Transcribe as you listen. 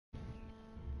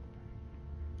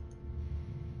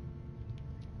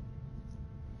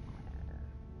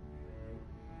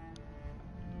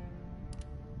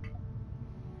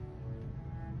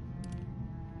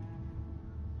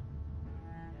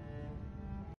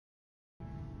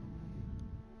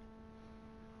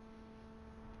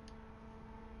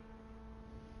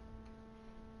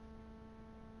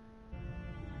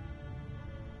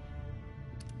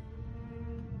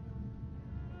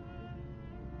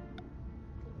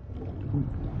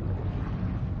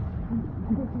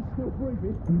Still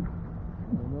breathing?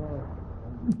 No.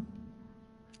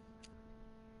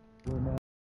 Well, now,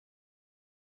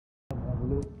 have a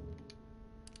look.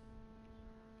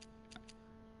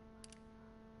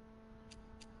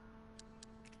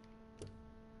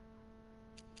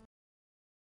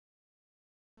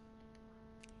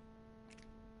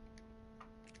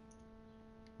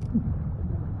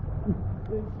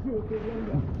 It's still a bit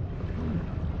longer.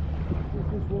 Get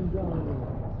this one down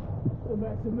anyway. Come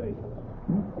back to me.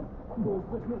 Boys,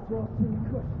 best not to ask too many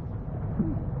questions.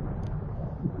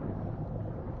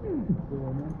 Go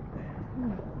on, man.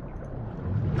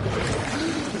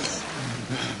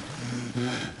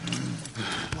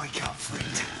 Wake up,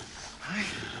 friend. Hey?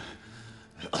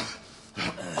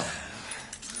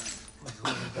 We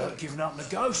thought about giving up the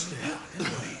ghost there,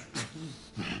 didn't we?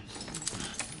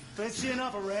 Fancy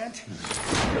another round?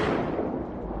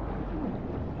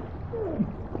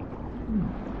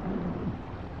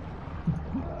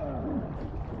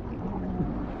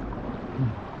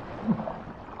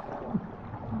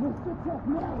 What's the tough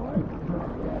now, eh?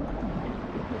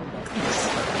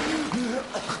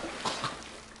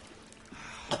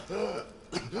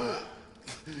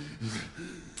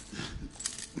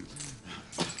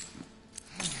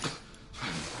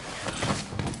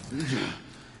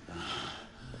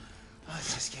 Oh,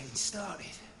 it's just getting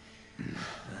started.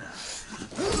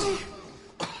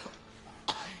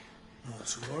 Not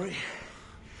to worry.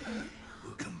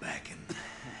 We'll come back and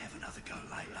have another go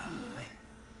later, eh?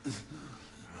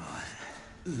 Right.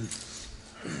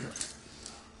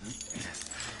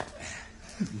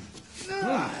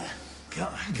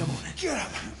 Come on, then. Get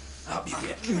up. Up you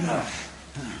get.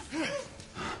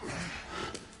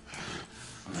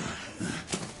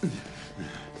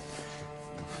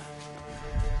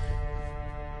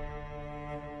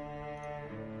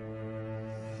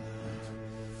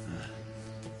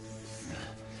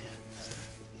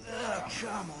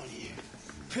 Come on, you.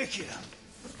 Pick it up.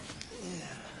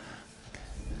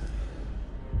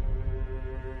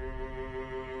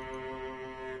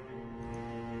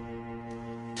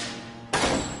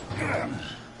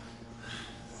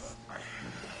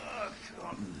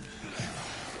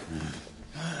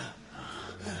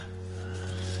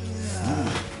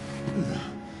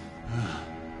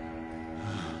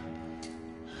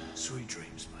 Sweet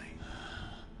dreams, mate.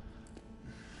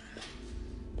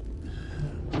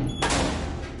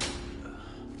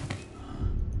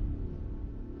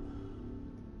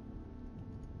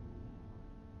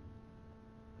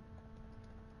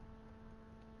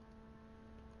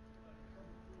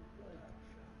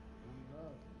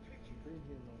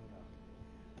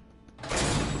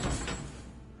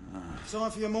 Time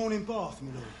for your morning bath,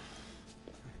 my lord.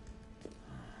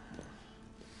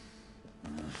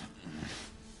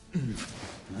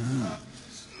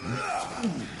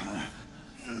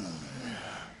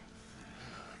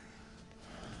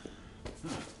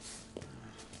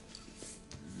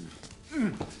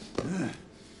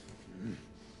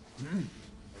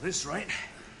 At this rate,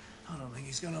 I don't think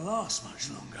he's going to last much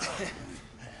longer.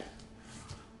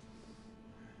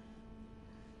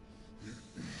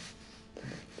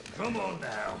 Come on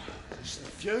now. Just a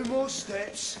few more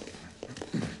steps.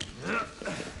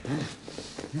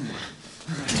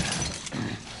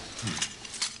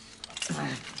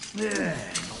 Yeah,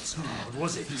 not so hard,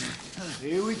 was it?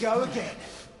 Here we go again.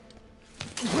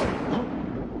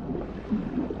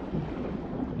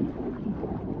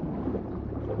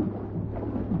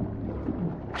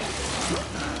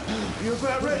 You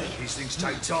about ready? These things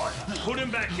take time. Put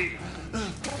him back in.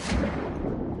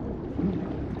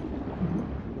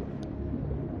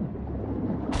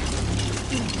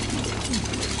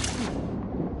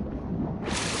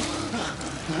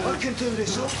 I can do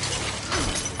this all.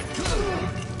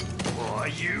 Why,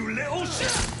 you little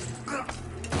shit!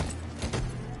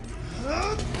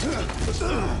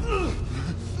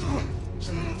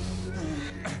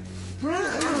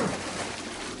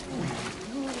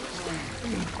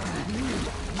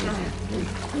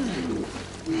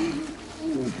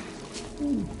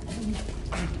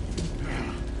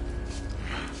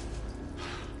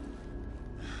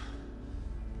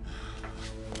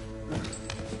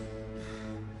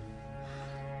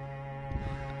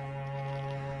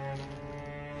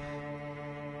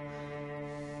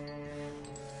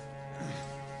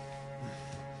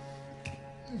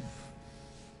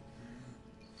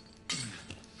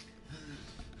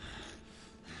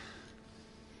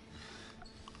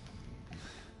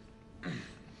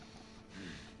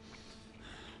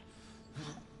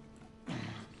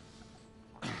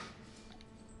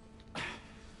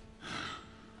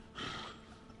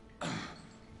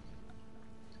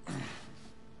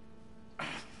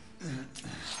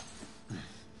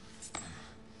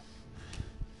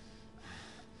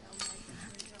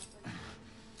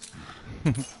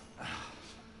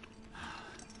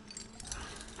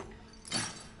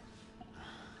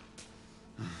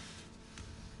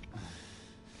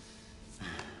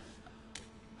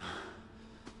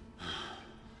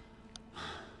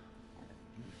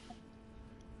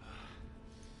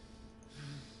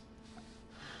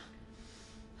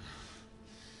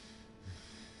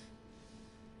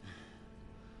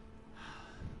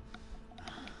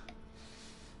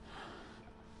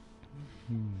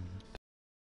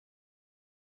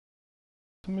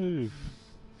 Move.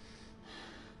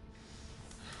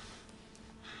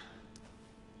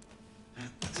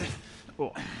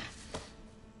 Oh.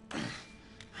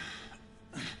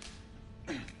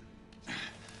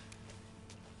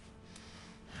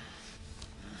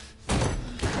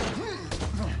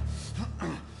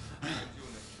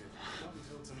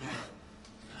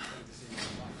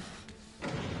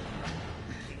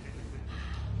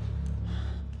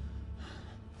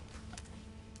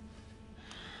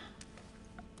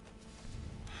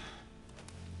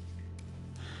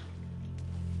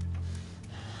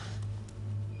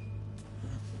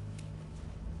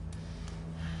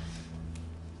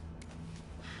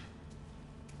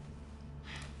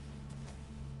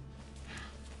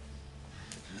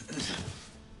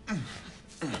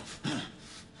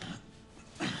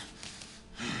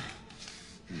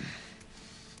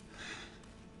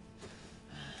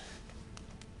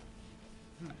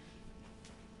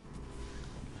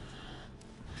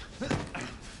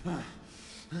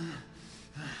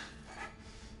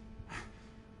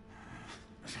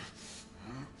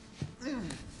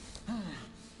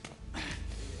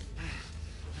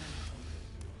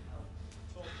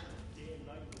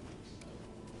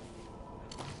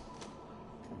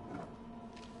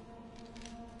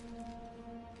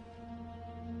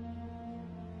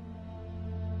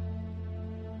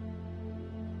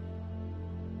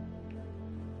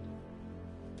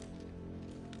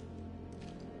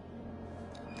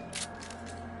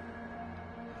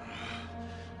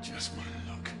 Just my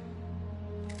luck.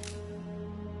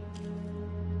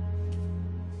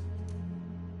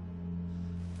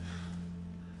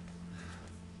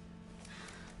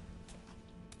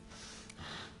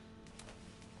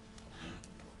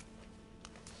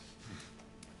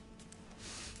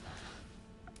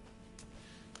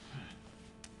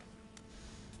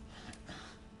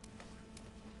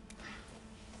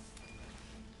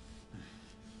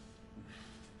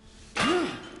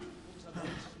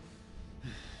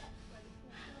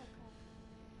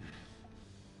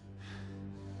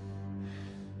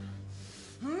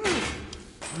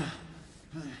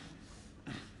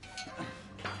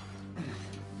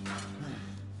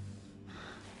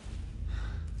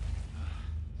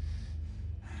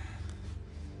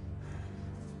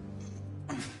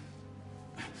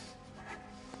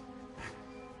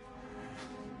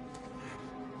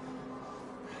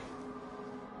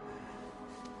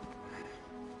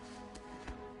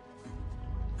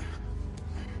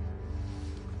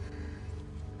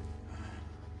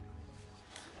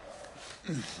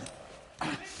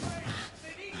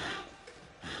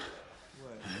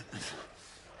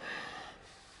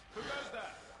 Who goes there?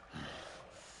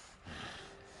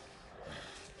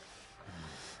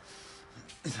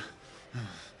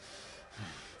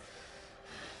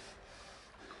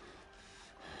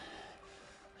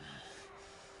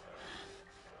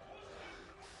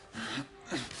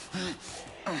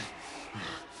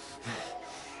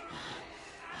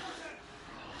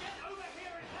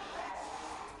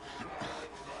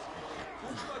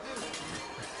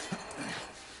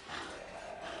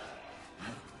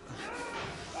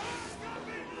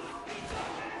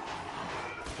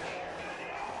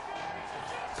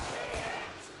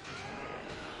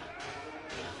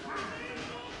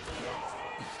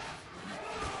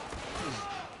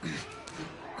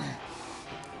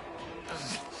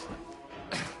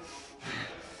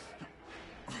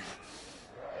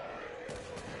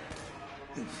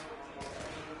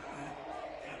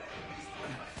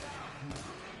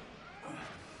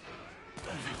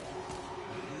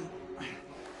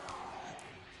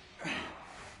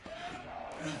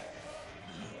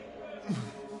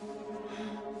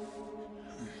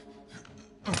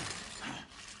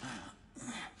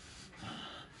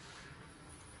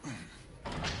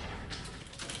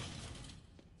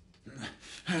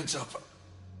 Hands up.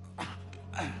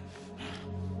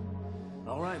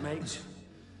 All right, mates.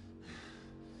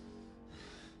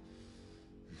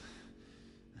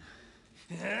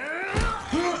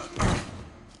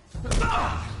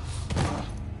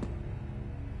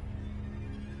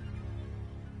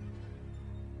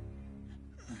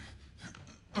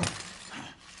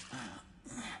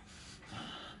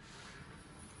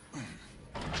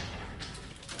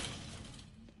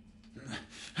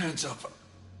 Hands up.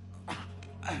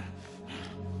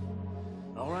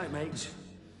 All right, mates.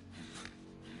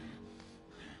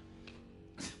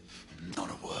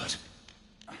 Not a word.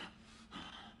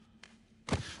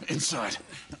 Inside.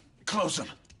 Close them.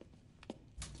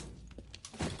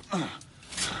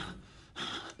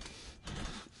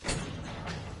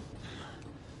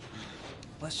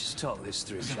 Let's just talk this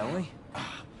through, shall we?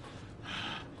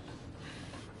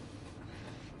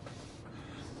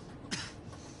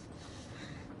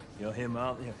 You're him,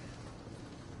 aren't you?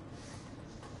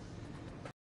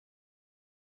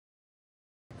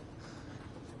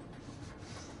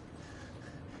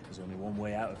 There's only one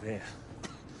way out of here.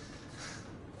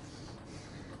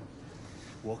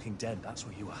 Walking Dead, that's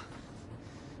where you are.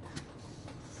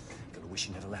 Gotta wish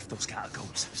you never left those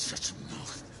catacombs. Such a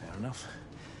mouth. Fair enough.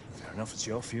 Fair enough, it's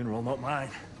your funeral, not mine.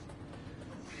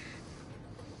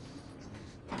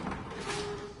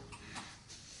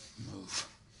 Move.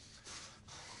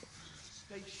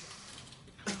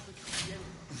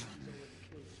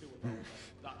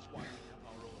 That's why we have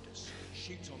our orders.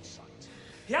 Shoot on sight.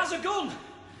 He has a gun!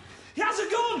 He has a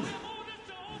gun! Orders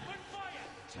to open fire!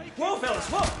 Take Whoa, fellas,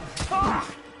 whoa! Ah!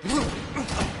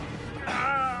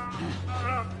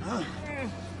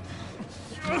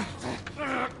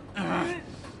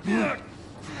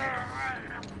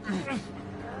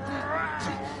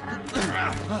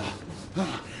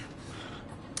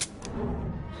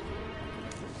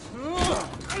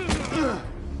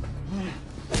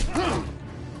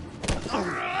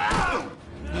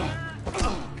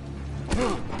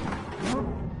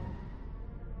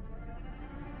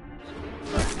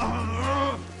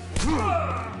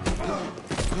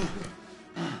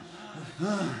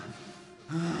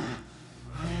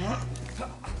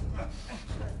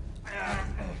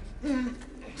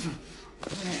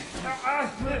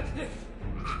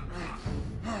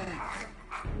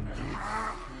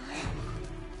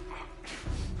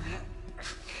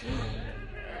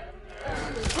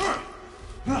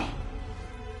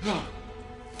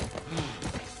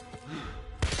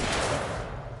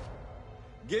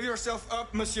 Give yourself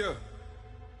up, monsieur.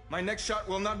 My next shot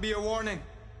will not be a warning.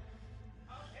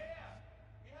 Out here!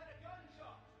 We had a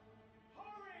gunshot!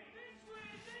 Hurry! This way!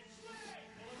 This way!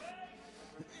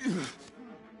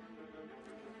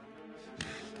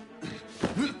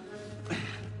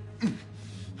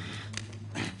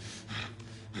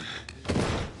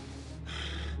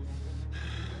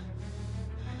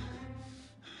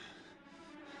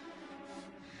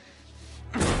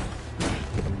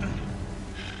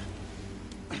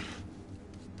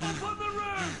 Up on the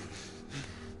roof!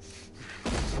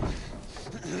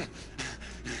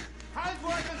 Halt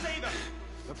where I can see them!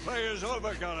 The play is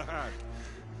over, Galahad.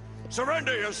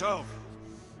 Surrender yourself!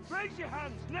 Raise your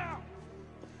hands, now!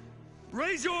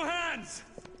 Raise your hands!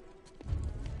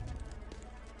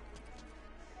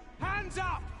 Hands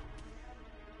up!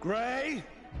 Gray,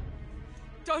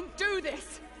 Don't do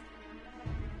this!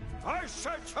 I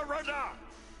said surrender!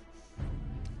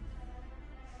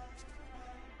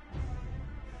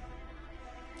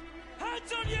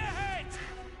 Hands on your head!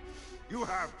 You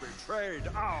have betrayed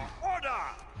our order!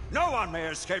 No one may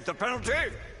escape the penalty!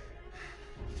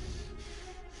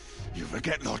 You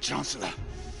forget, Lord Chancellor.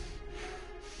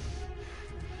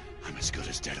 I'm as good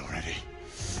as dead already.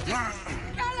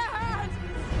 Galahad!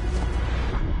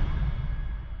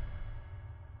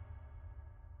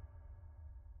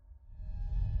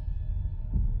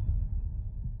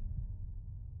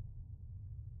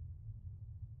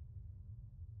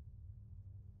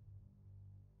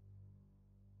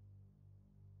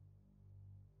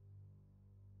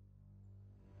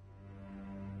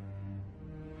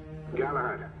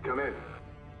 Galahad, come in.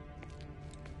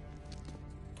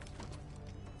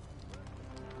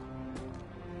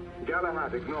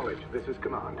 Galahad, acknowledge. This is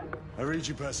command. I read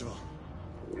you, Percival.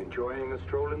 Enjoying a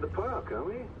stroll in the park, are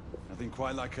we? Nothing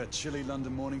quite like a chilly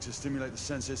London morning to stimulate the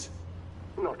senses.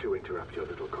 Not to interrupt your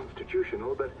little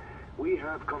constitutional, but we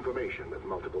have confirmation of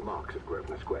multiple marks of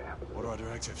Grosvenor Square. What are our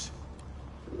directives?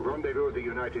 Rendezvous at the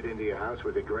United India House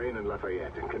with Igraine and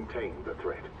Lafayette and contain the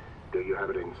threat. Do you have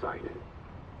it in sight?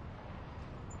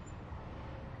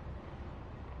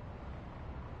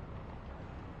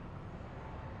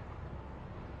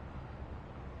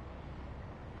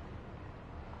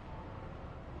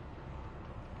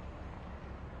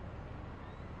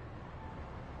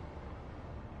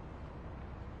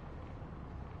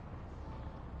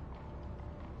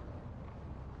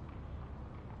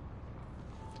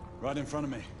 Right in front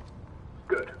of me.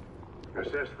 Good.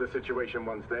 Assess the situation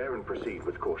once there and proceed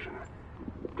with caution.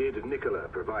 Did Nicola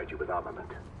provide you with armament?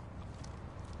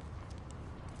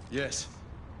 Yes.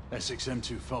 Essex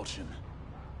M2 Falchion.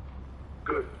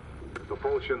 Good.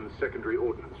 Propulsion's secondary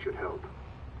ordnance should help.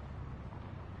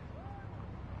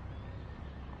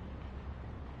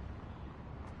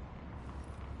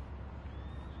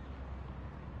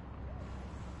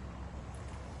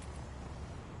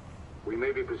 We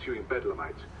may be pursuing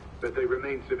Bedlamites, but they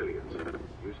remain civilians.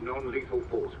 Use non-lethal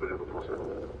force whenever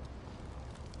possible.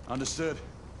 Understood.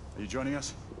 Are you joining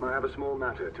us? I have a small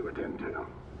matter to attend to.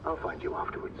 I'll find you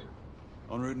afterwards.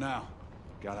 En route now.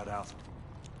 Galahad out.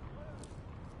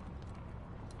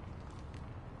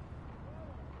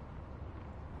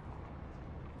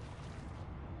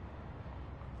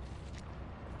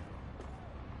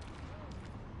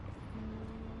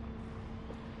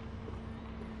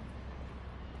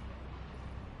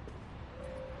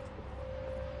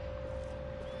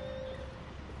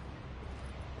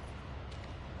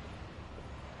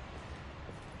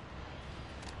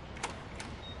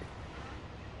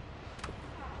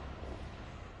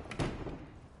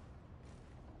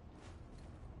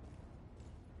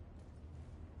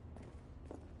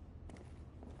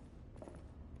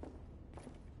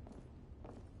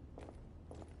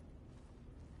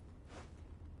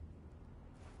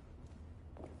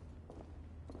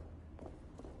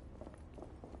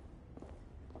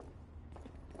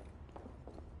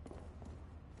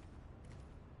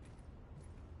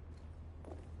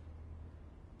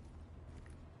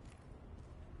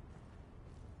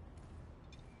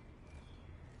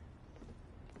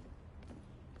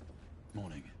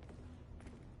 Morning.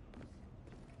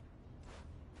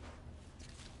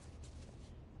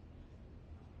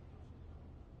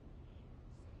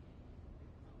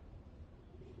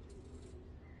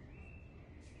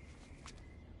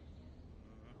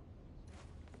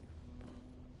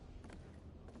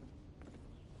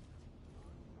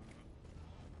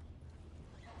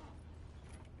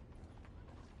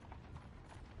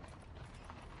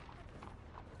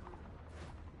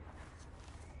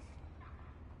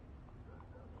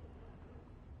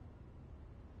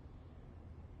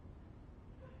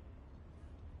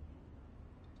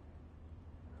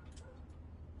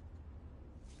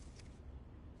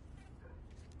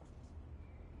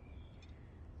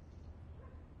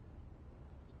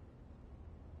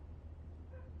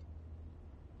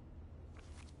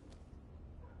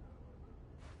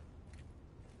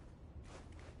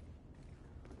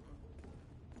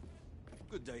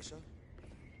 Good day, sir.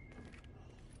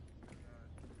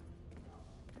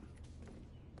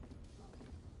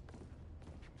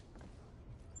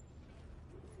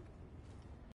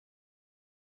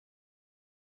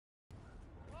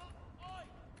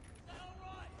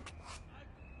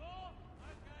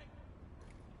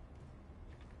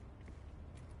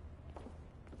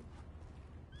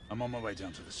 I'm on my way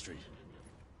down to the street.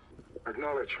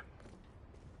 Acknowledge.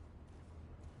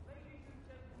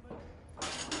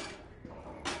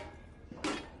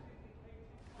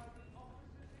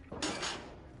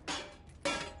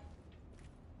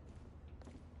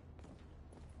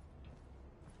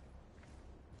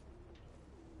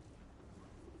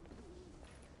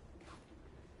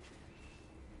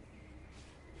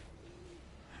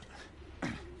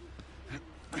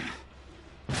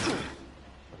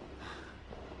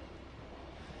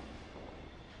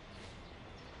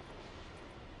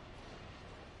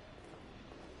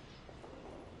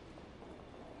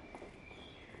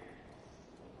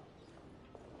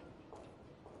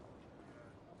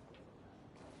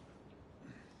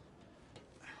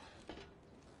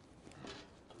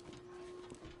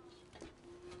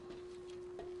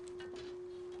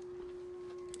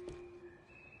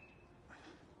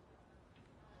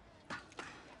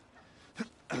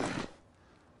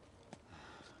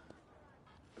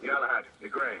 Galahad, you're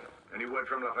Gray. Any word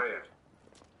from Lafayette?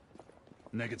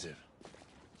 Negative.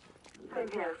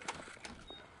 Same here.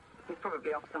 He's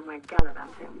probably off somewhere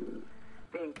gallivanting.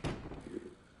 Being,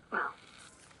 well,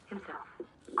 himself.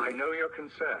 I know your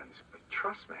concerns, but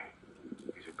trust me,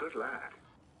 he's a good lad.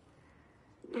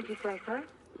 Did you say so?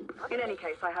 In any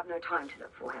case, I have no time to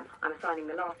look for him. I'm assigning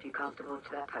the last few constables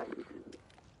to their posts.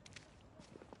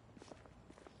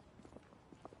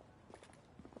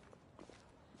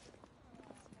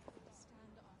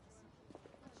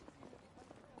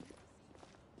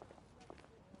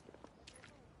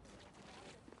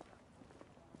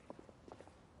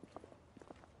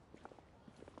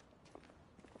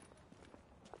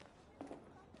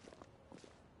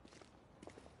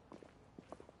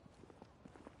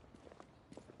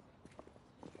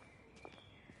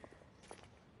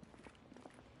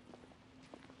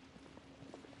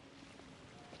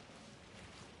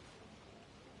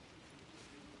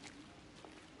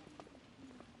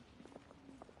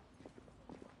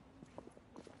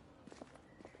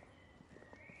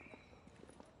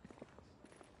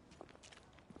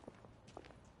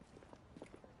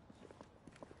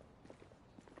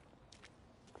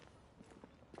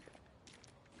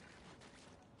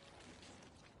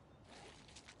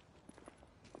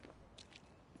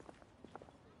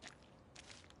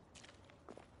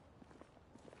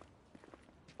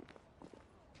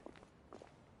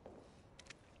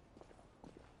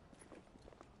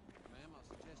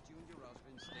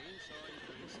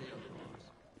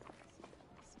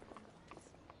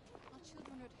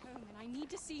 I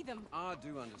need to see them. I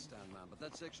do understand, ma'am, but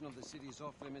that section of the city is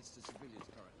off limits to civilians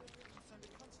currently.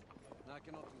 I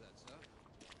cannot do that, sir.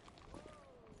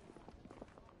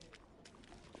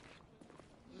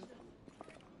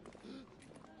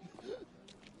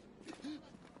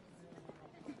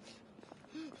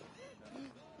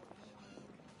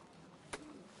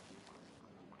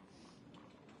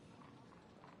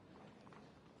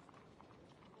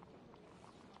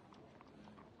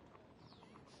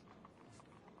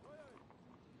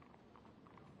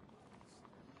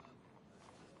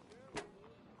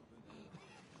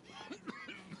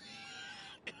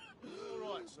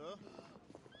 Sir.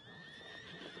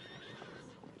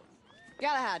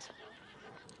 Galahad,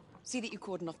 see that you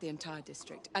cordon off the entire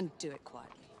district, and do it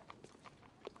quietly.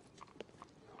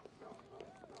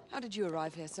 How did you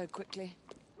arrive here so quickly?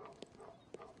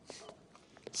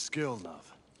 Skill,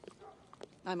 love.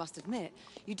 I must admit,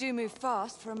 you do move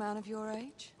fast for a man of your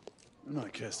age. No one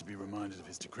cares to be reminded of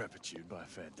his decrepitude by a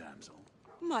fair damsel.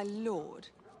 My lord,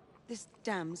 this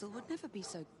damsel would never be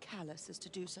so callous as to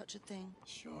do such a thing.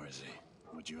 Sure is he.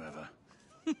 Would you ever?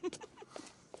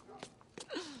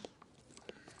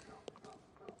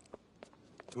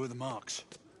 Who are the marks?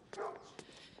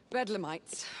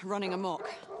 Bedlamites, running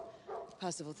amok.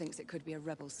 Percival thinks it could be a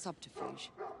rebel subterfuge.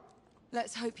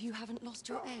 Let's hope you haven't lost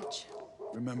your edge.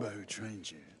 Remember who trained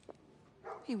you?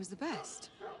 He was the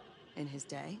best. In his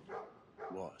day.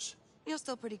 Was. You're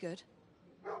still pretty good.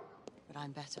 But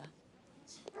I'm better.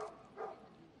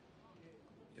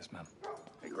 Yes, ma'am.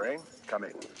 Hey, Gray, come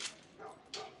in.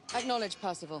 Acknowledge,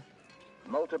 Percival.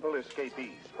 Multiple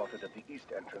escapees spotted at the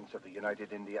east entrance of the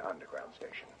United India Underground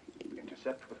Station.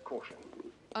 Intercept with caution.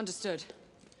 Understood.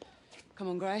 Come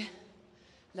on, Gray.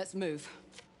 Let's move.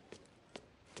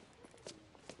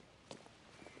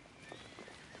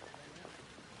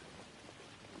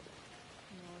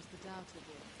 The doubt of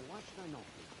it. Why should I not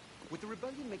be? With the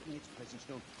rebellion making its presence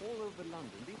known all over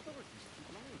London, the authorities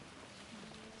keep lying.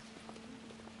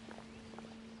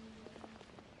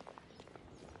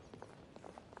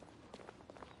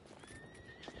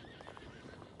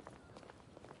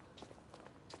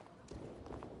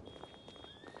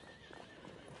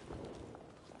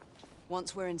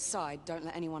 Once we're inside, don't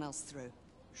let anyone else through.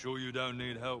 Sure you don't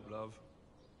need help, love?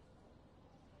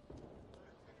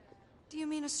 Do you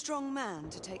mean a strong man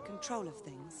to take control of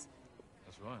things?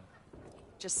 That's right.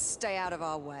 Just stay out of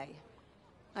our way.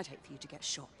 I'd hate for you to get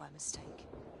shot by mistake.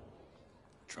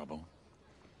 Trouble?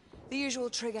 The usual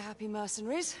trigger-happy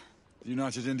mercenaries. The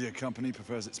United India Company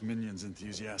prefers its minions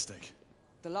enthusiastic.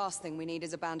 The last thing we need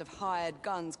is a band of hired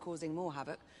guns causing more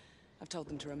havoc. I've told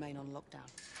them to remain on lockdown.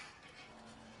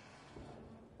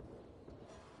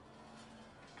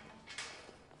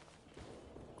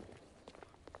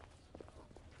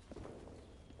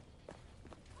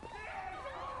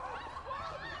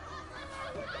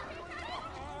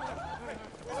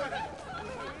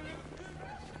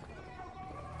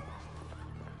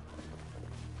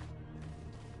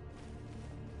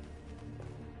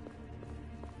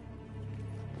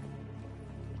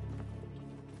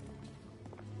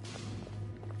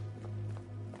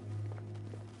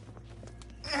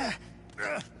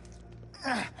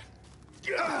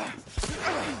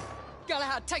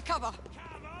 Galahad, take cover!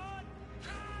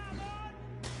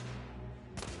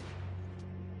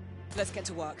 Let's get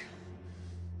to work.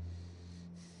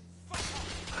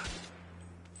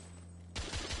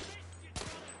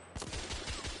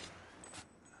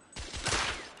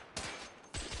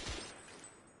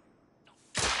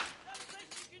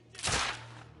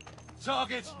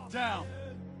 Target down!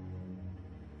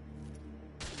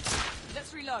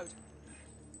 Let's reload.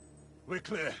 We're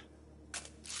clear.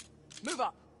 Move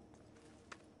up.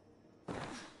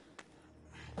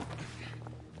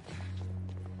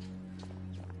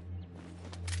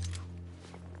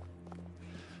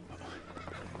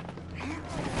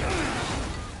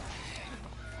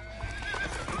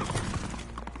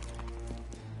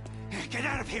 Get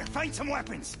out of here! Find some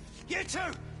weapons! You two!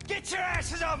 Get your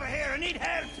asses over here! I need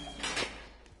help!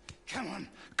 Come on.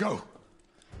 Go!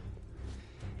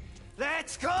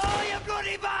 Let's go, you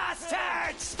bloody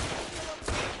bastards!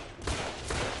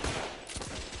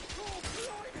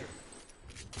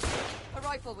 A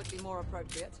rifle would be more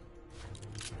appropriate.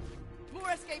 More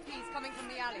escapees coming from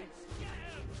the alley.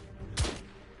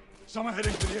 Some are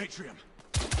heading for the atrium.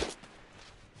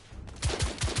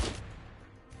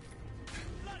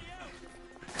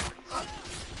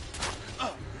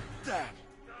 There!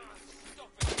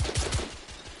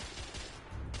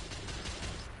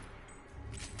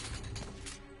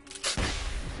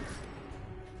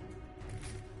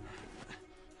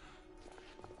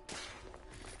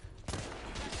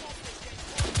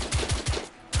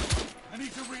 I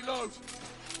need to reload!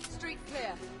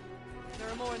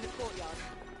 more in the courtyard.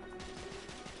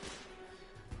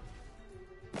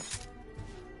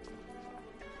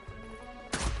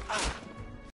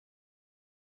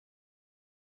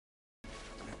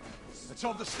 It's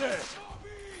on the stairs.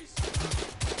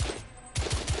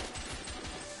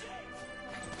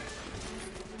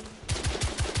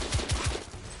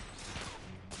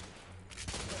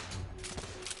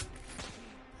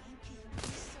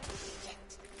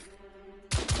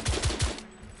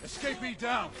 Escapee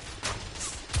down.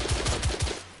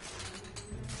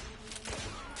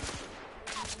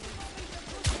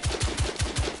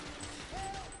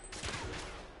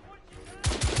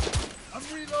 I'm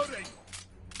reloading.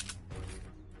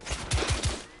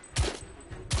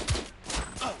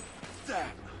 Damn.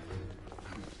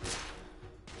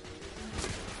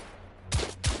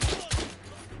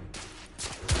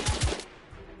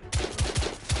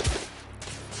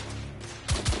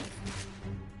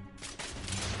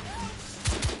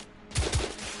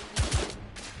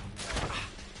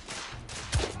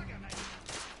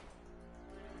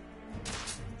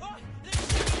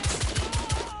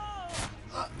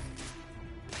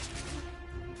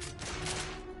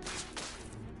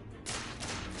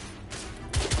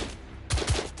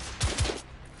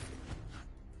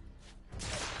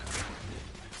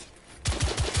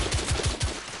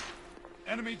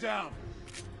 Enemy down.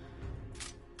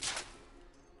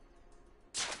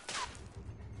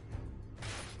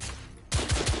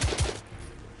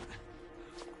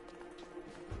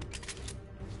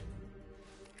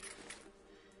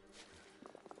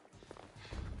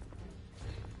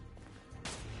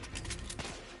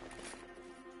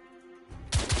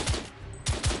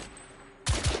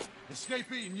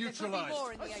 Escapee neutralized.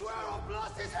 I swear our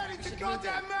blast is heading to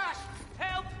goddamn mash!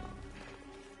 Help!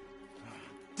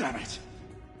 Damn it.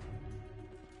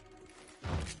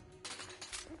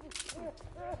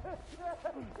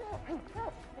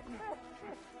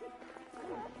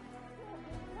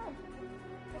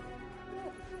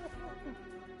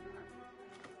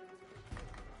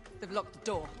 They've locked the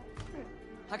door.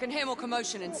 I can hear more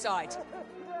commotion inside.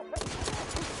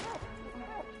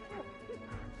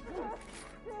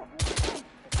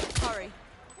 Hurry.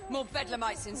 More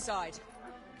bedlamites inside.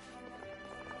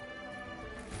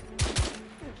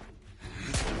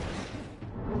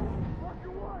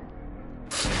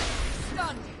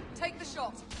 Stunned. Take the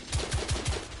shot.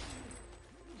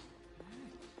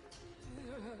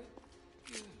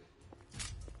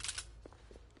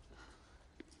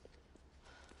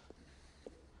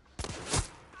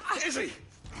 Izzy!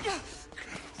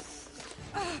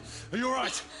 Are you all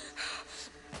right?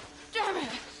 Damn it!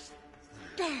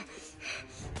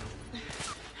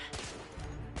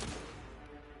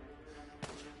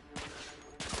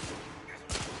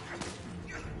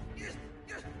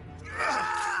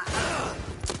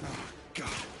 God,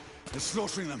 they're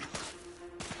slaughtering them.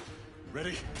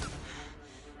 Ready?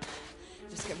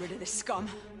 Just get rid of this scum.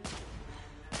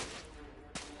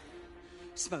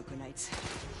 Smoke grenades.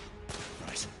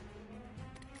 Right.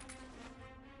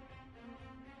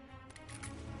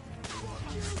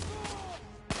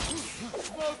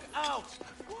 Smoke out!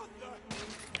 What the?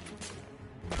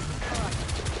 All right,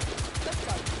 let's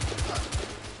go.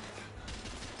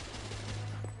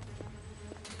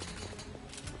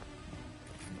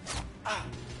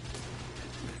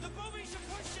 The boobies are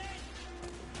pushing!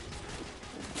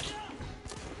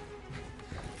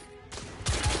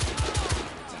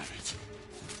 Damn it.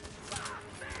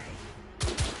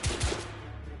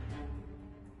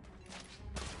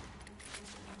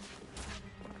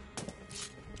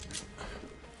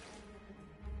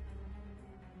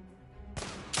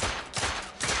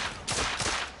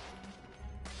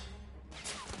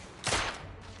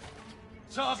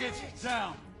 Target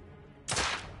down.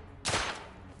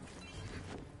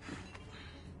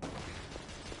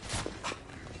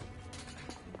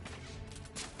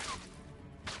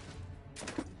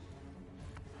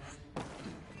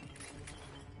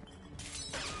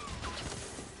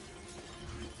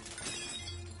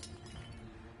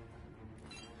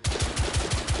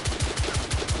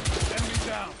 Enemy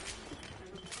down.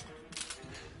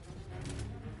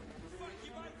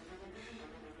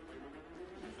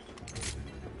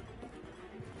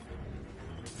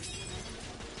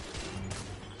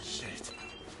 Shit.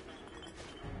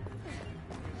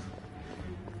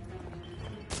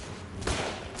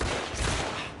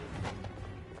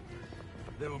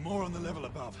 There were more on the level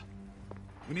above.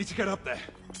 We need to get up there.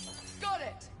 Got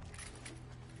it!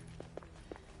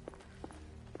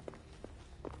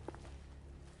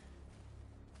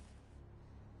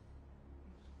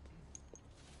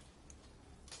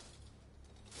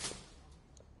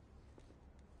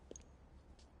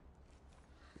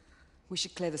 We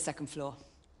should clear the second floor.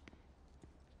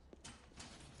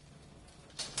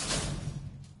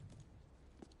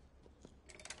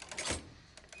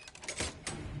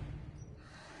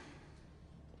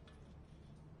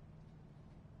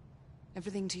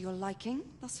 Everything to your liking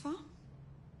thus far?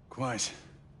 Quite.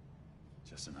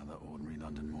 Just another ordinary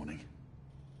London morning.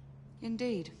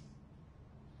 Indeed.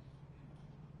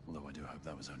 Although I do hope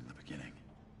that was only the beginning.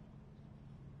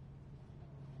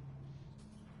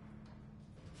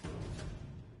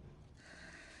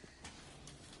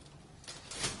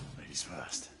 Ladies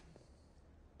first.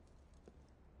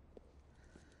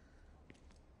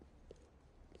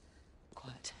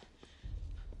 Quiet.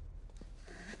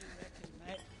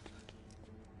 Mate,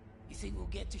 you think we'll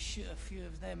get to shoot a few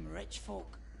of them rich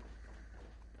folk?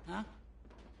 Huh?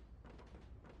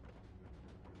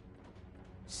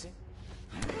 Sit.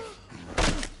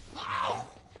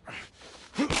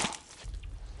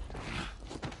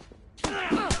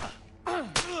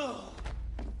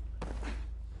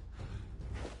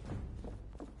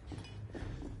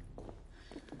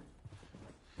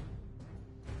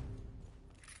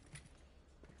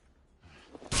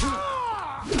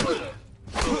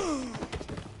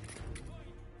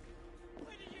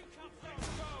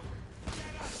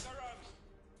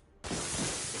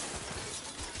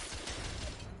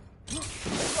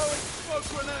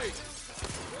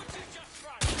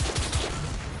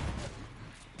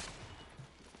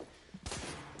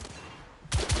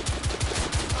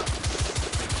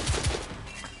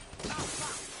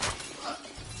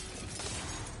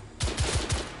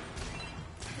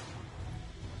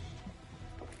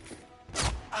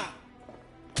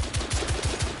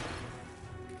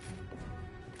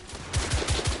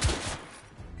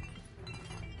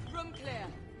 Room clear.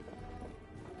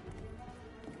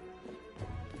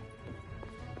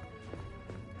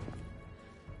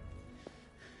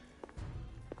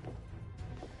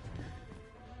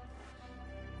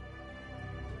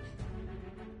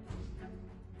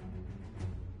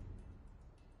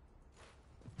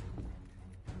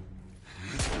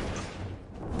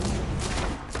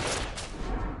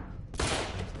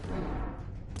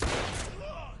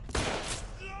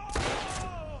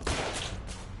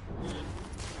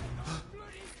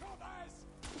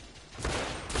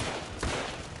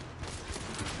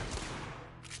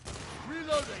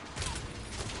 Reloading!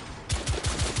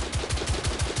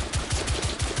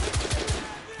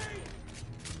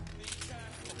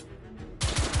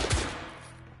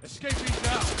 Escaping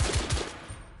down!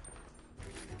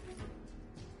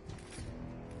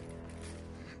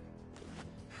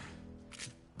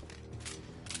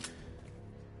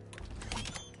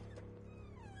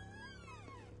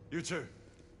 You two.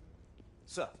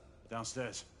 Sir.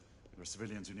 Downstairs. There are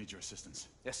civilians who need your assistance.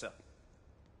 Yes, sir.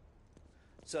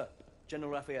 Sir,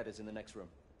 General Lafayette is in the next room.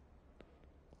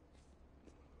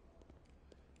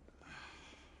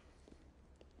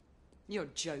 You're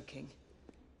joking.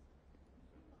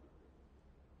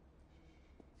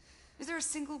 Is there a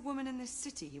single woman in this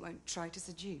city you won't try to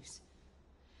seduce?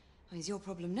 It's your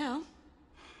problem now.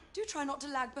 Do try not to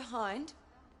lag behind.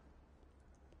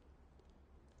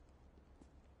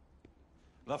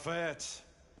 Lafayette!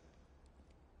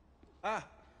 Ah,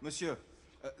 monsieur.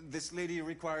 This lady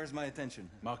requires my attention.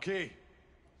 Marquis!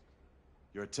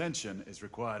 Your attention is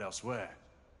required elsewhere.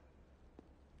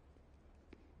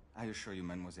 I assure you,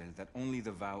 mademoiselle, that only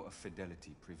the vow of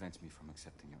fidelity prevents me from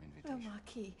accepting your invitation. Oh,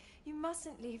 Marquis, you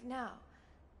mustn't leave now.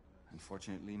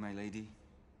 Unfortunately, my lady,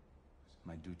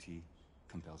 my duty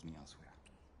compels me elsewhere.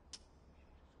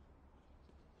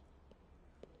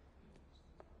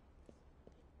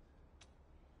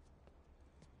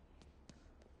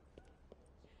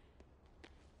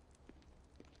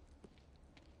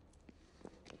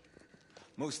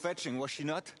 Most fetching, was she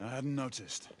not? I hadn't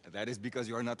noticed. That is because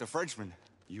you are not a Frenchman.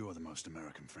 You are the most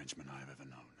American Frenchman I have ever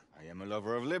known. I am a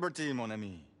lover of liberty, mon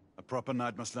ami. A proper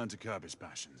knight must learn to curb his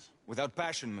passions. Without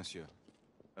passion, monsieur,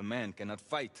 a man cannot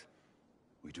fight.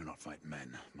 We do not fight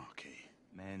men, Marquis.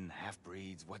 Men,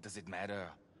 half-breeds, what does it matter?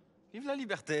 Vive la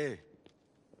liberté!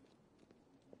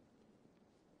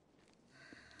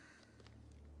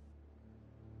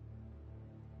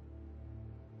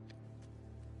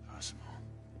 Personal.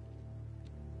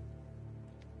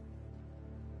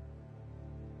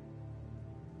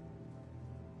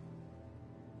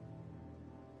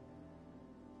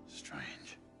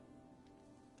 Strange.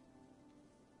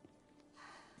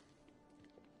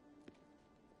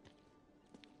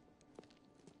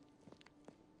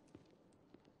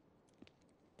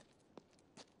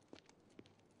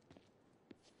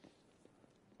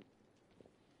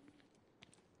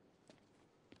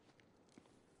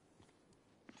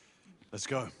 Let's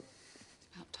go.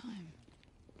 It's about time.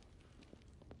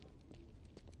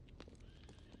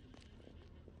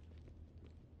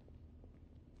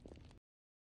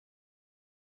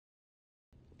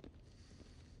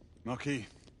 Marquis,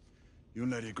 you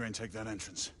and Lady Grain take that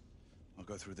entrance. I'll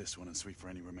go through this one and sweep for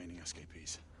any remaining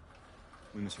escapees.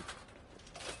 Oui, monsieur.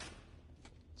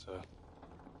 Sir?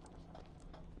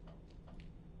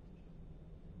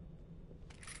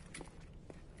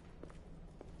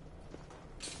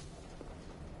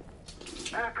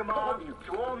 Air command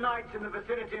to all knights in the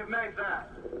vicinity of Mayfair.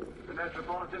 The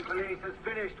Metropolitan Police has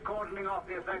finished cordoning off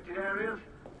the affected areas.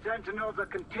 Sentinels are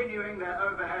continuing their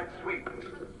overhead sweep.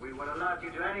 We will alert you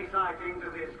to any sightings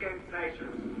of the escaped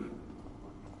patients.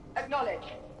 Acknowledge.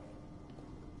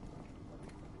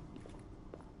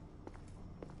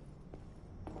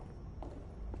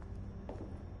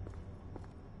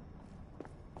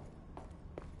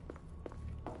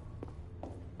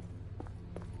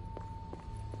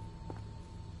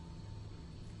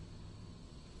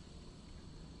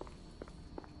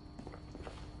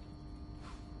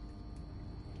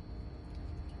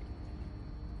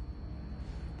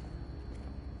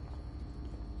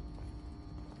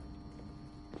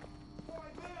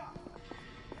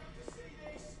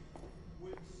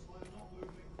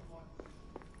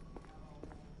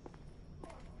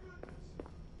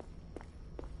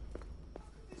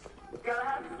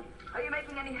 Galahad, are you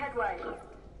making any headway?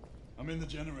 I'm in the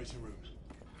generator room.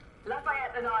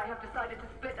 Lafayette and I have decided to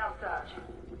split our search.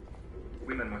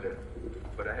 Oui, mademoiselle.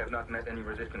 But I have not met any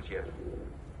resistance yet.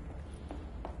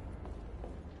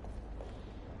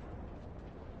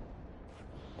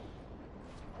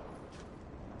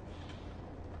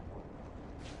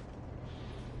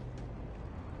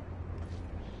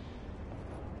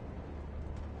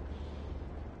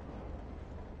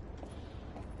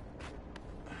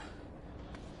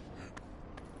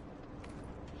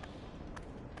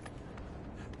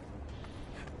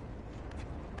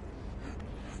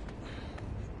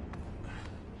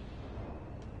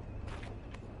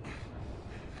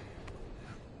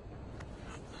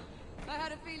 I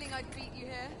had a feeling I'd beat you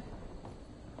here.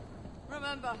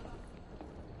 Remember,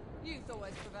 youth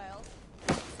always prevails.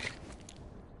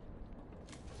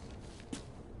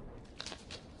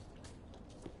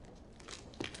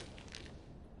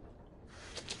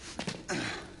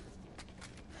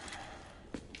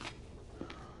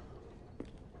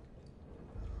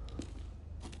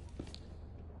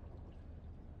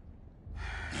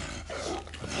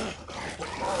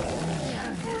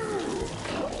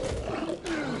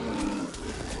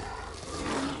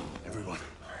 Everyone,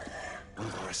 one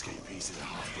of our escapees is a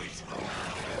half-breed.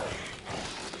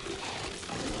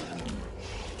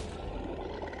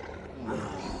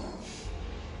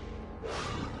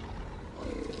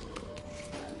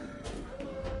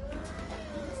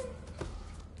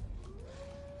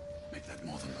 Make that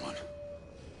more than one.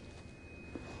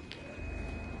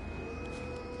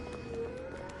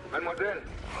 Mademoiselle,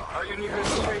 are you near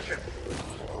his location?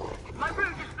 My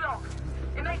route is blocked.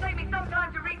 It may take me some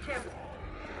time to reach him.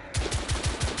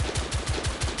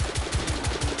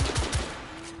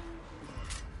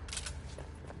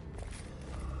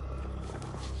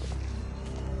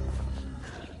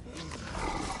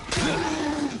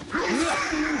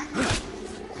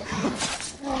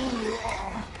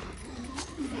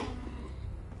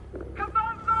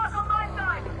 Confirmed mark on my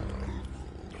side.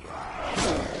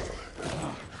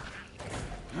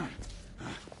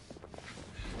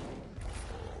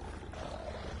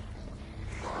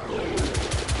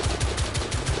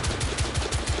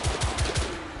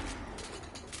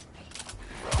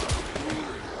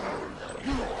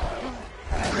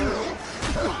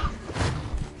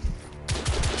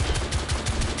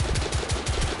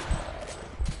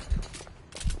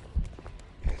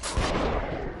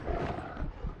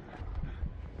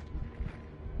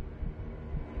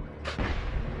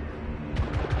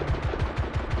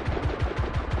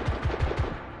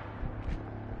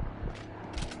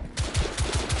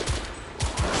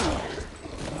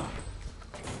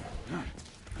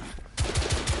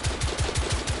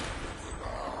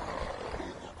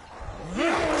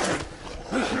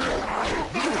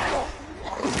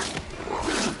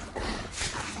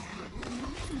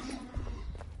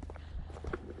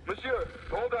 Monsieur,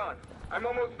 hold on. I'm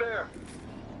almost there.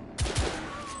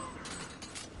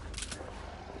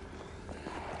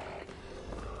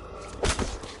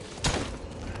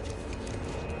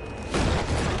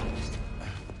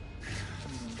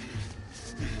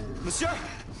 Monsieur!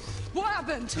 What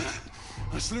happened?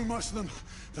 I slew most of them.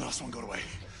 The last one got away.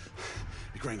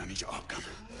 Igraine, I need your arc gun.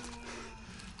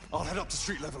 I'll head up to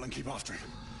street level and keep after him.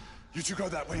 You two go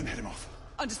that way and head him off.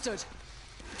 Understood.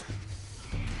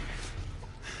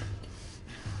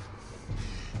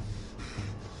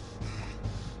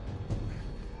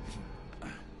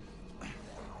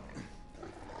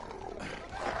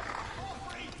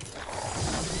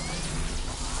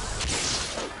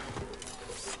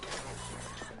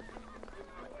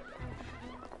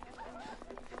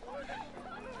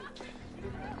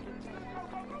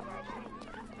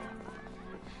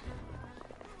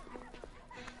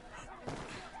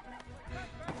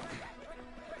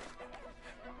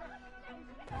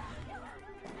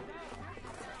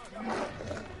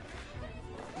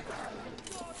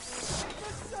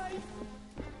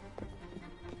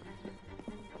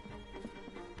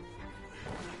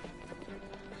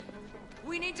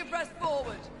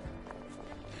 forward.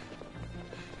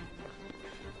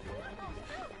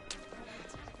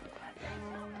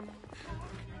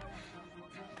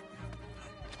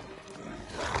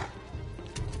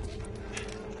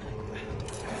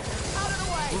 Out of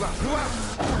the way! Move out!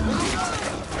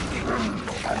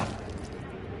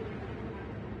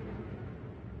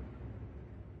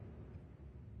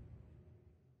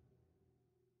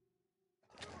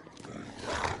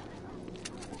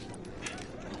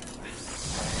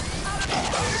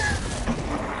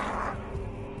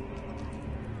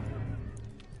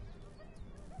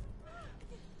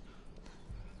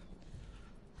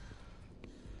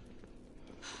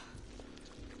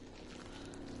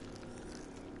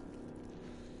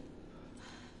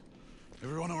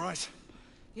 Everyone all right?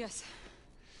 Yes.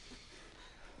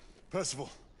 Percival,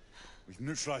 we've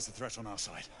neutralized the threat on our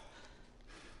side.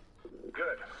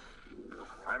 Good.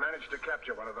 I managed to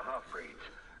capture one of the half-breeds.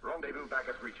 Rendezvous back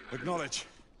at Regent Street. Acknowledge.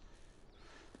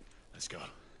 Let's go.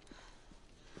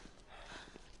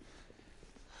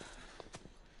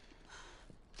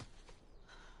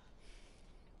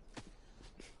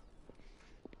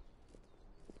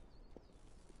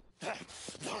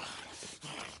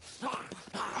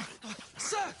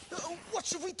 Sir! What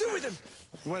should we do with him?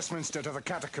 Westminster to the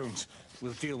catacombs.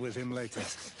 We'll deal with him later.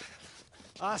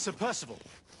 Ah, Sir Percival.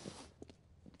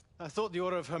 I thought the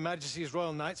Order of Her Majesty's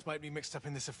Royal Knights might be mixed up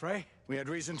in this affray. We had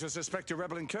reason to suspect a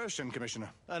rebel incursion, Commissioner.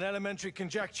 An elementary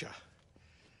conjecture.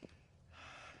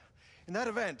 In that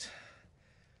event,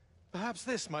 perhaps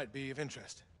this might be of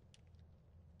interest.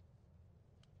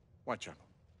 Whitechapel.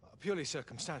 Purely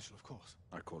circumstantial, of course.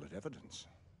 I call it evidence.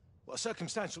 Well,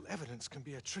 circumstantial evidence can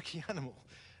be a tricky animal,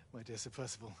 my dear Sir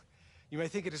Percival. You may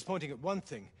think it is pointing at one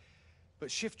thing,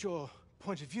 but shift your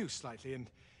point of view slightly, and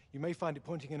you may find it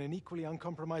pointing in an equally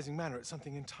uncompromising manner at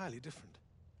something entirely different.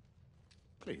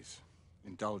 Please,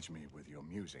 indulge me with your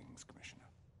musings, Commissioner.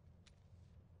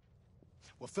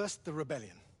 Well, first the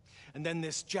rebellion, and then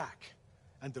this Jack,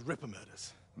 and the Ripper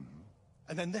murders.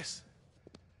 And then this.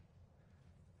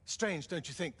 Strange, don't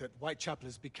you think, that Whitechapel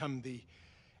has become the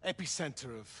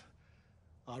epicenter of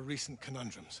our recent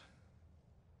conundrums?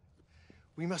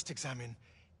 We must examine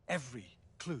every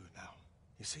clue now,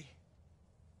 you see?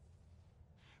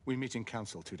 We meet in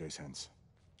council 2 days hence.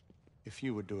 If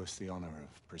you would do us the honor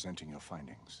of presenting your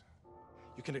findings.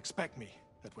 You can expect me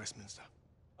at Westminster.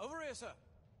 Over here, sir.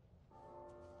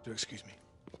 Do excuse me.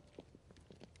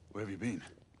 Where have you been?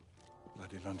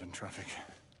 Bloody London traffic.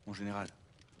 Mon Général,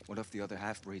 what of the other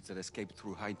half-breeds that escaped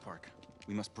through Hyde Park?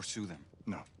 We must pursue them.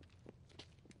 No.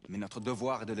 Mais notre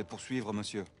devoir est de les poursuivre,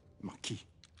 monsieur. Marquis,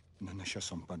 nous ne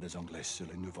chassons pas des Anglais sur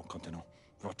les nouveaux continents.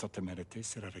 Votre témérité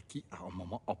sera requise à un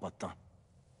moment opportun.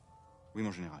 Oui,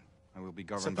 mon Général. I will be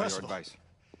governed by your advice.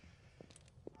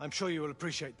 I'm sure you will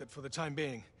appreciate that for the time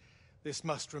being, this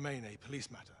must remain a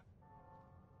police matter.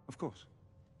 Of course.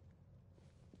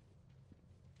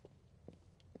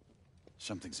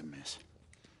 Something's amiss.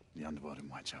 The underworld in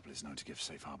Whitechapel is known to give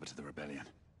safe harbor to the rebellion.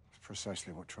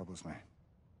 Precisely what troubles me.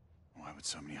 Why would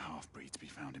so many half-breeds be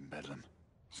found in Bedlam?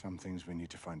 Some things we need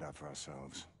to find out for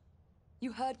ourselves.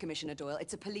 You heard, Commissioner Doyle.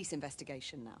 It's a police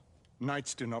investigation now.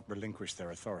 Knights do not relinquish their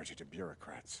authority to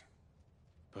bureaucrats.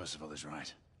 Percival is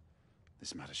right.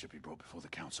 This matter should be brought before the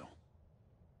council.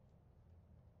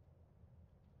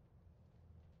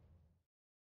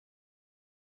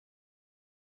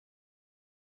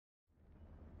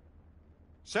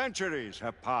 Centuries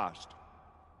have passed,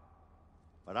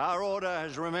 but our order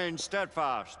has remained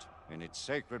steadfast in its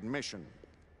sacred mission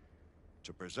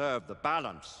to preserve the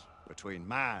balance between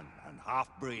man and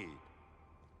half-breed.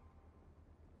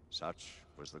 Such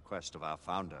was the quest of our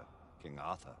founder, King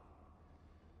Arthur.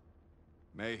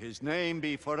 May his name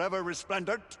be forever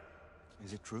resplendent.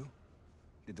 Is it true?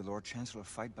 Did the Lord Chancellor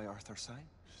fight by Arthur's side?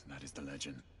 That is the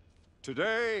legend.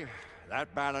 Today,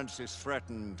 that balance is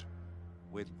threatened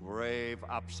with grave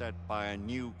upset by a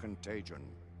new contagion,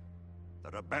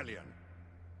 the rebellion.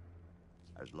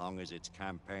 As long as its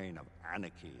campaign of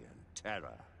anarchy and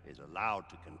terror is allowed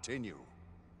to continue,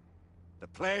 the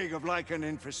plague of lichen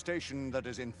infestation that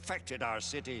has infected our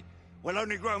city will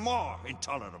only grow more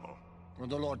intolerable. Well,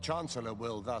 the Lord Chancellor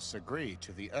will thus agree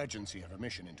to the urgency of a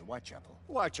mission into Whitechapel.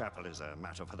 Whitechapel is a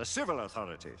matter for the civil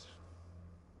authorities.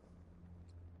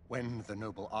 When the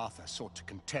noble Arthur sought to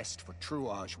contest for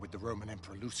truage with the Roman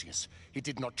Emperor Lucius, he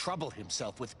did not trouble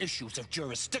himself with issues of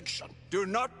jurisdiction. Do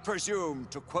not presume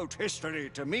to quote history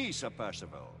to me, Sir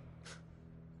Percival.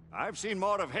 I've seen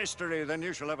more of history than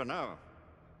you shall ever know.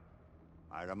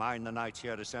 I remind the knights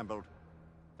here assembled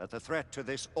that the threat to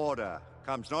this order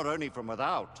comes not only from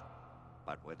without,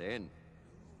 but within.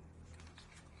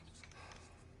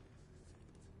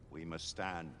 we must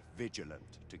stand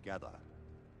vigilant together,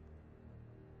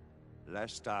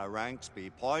 lest our ranks be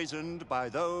poisoned by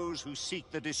those who seek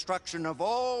the destruction of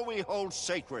all we hold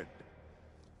sacred.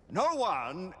 No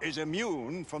one is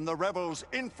immune from the rebels'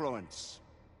 influence.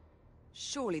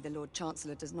 Surely the Lord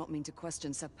Chancellor does not mean to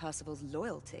question Sir Percival's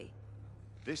loyalty.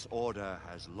 This order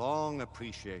has long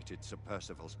appreciated Sir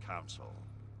Percival's counsel,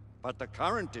 but the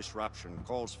current disruption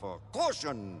calls for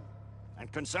caution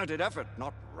and concerted effort,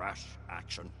 not rash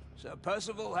action. Sir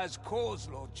Percival has cause,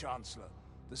 Lord Chancellor.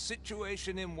 The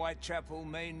situation in Whitechapel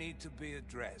may need to be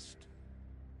addressed.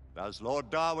 Does Lord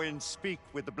Darwin speak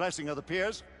with the blessing of the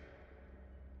peers?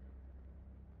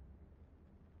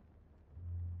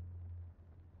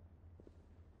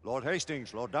 Lord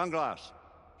Hastings, Lord Dunglass.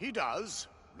 He does,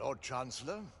 Lord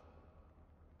Chancellor.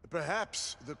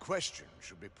 Perhaps the question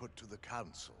should be put to the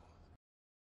Council.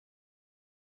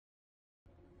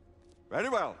 Very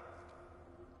well.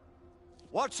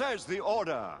 What says the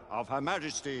Order of Her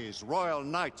Majesty's Royal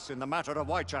Knights in the matter of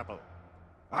Whitechapel?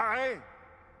 Aye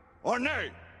or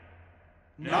nay?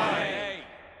 Nay.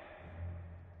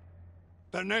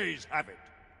 The nays have it.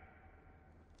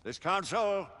 This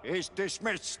council is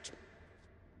dismissed.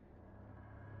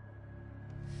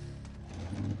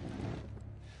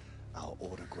 Our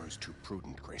order grows too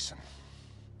prudent, Grayson.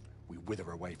 We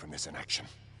wither away from this inaction.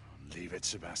 Leave it,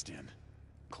 Sebastian.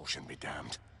 Caution be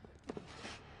damned.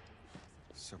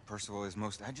 Sir Percival is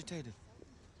most agitated.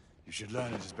 You should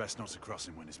learn it is best not to cross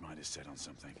him when his mind is set on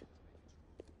something.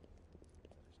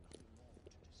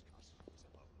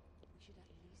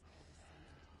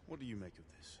 What do you make of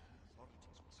this?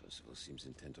 Percival seems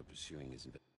intent on pursuing his...